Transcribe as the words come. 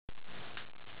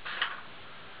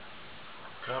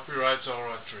Copyrights all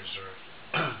rights reserved.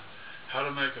 How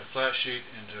to make a flat sheet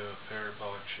into a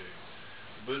parabolic shape.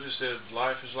 The Buddha said,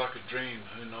 life is like a dream.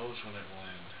 Who knows when it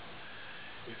will end?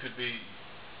 It could be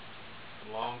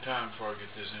a long time before I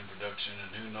get this in production,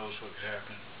 and who knows what could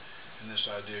happen, and this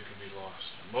idea could be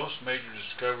lost. Most major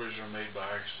discoveries are made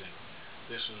by accident.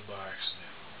 This was by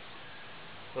accident.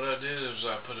 What I did is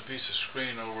I put a piece of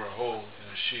screen over a hole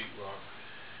in a sheetrock,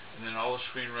 and then all the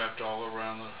screen wrapped all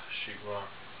around the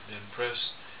sheetrock, then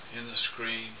pressed in the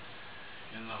screen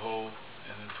in the hole,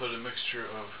 and then put a mixture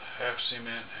of half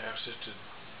cement, half sifted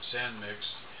sand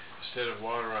mix. Instead of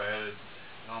water, I added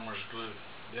Elmer's glue.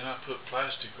 Then I put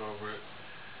plastic over it,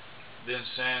 then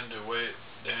sand to weigh it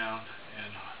down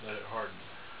and let it harden.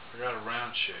 I got a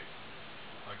round shape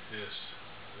like this.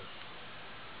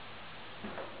 The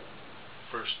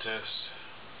first test.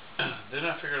 Then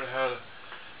I figured out how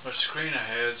much screen I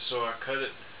had, so I cut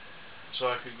it so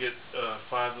I could get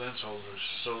 5 lens holders.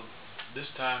 So this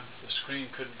time the screen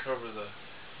couldn't cover the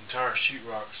entire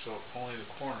sheetrock, so only the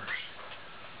corners.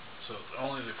 So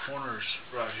only the corners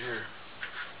right here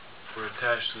were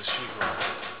attached to the sheetrock.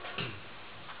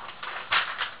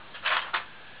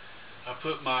 I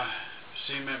put my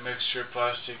cement mixture,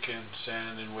 plastic, and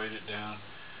sand and weighed it down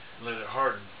and let it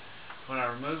harden. When I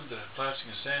removed the plastic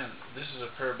and sand, this is a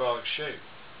parabolic shape.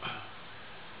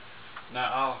 Now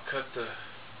I'll cut the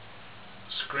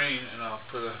screen and I'll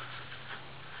put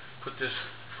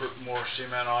more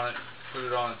cement on it, put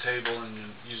it on a table, and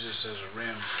then use this as a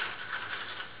rim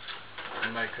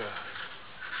and make the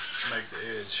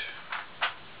edge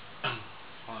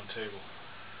on the table.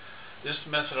 This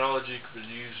methodology could be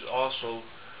used also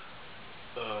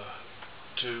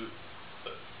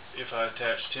if I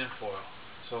attach tinfoil.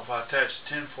 So if I attach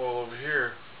tinfoil over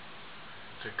here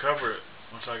to cover it,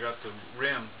 once I got the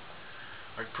rim,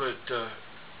 I connect the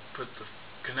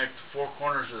 4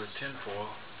 corners of the tinfoil,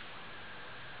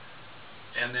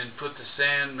 and then put the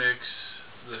sand mix,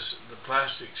 the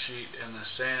plastic sheet, and the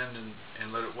sand,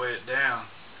 and let it weigh it down,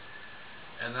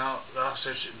 and I'll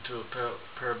set it into a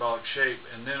parabolic shape,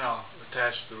 and then I'll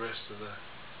attach the rest of the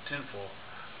tinfoil.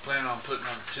 I plan on putting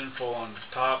on tinfoil on the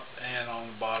top and on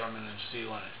the bottom, and then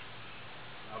sealing it.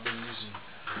 I've been using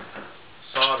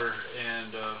solder,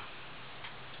 and it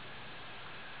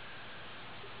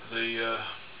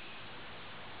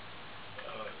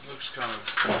looks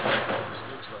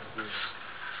like this.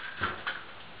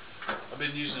 I've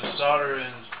been using solder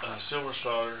and silver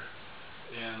solder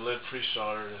and lead-free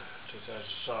solder to attach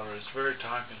the solder. It's very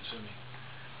time consuming.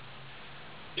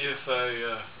 If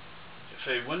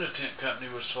a window tint company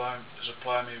would supply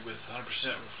me with 100%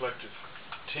 reflective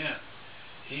tint,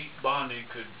 heat bonding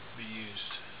could be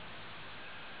used.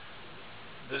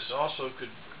 This also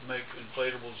could make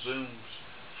inflatable zooms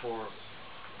for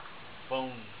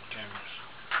phone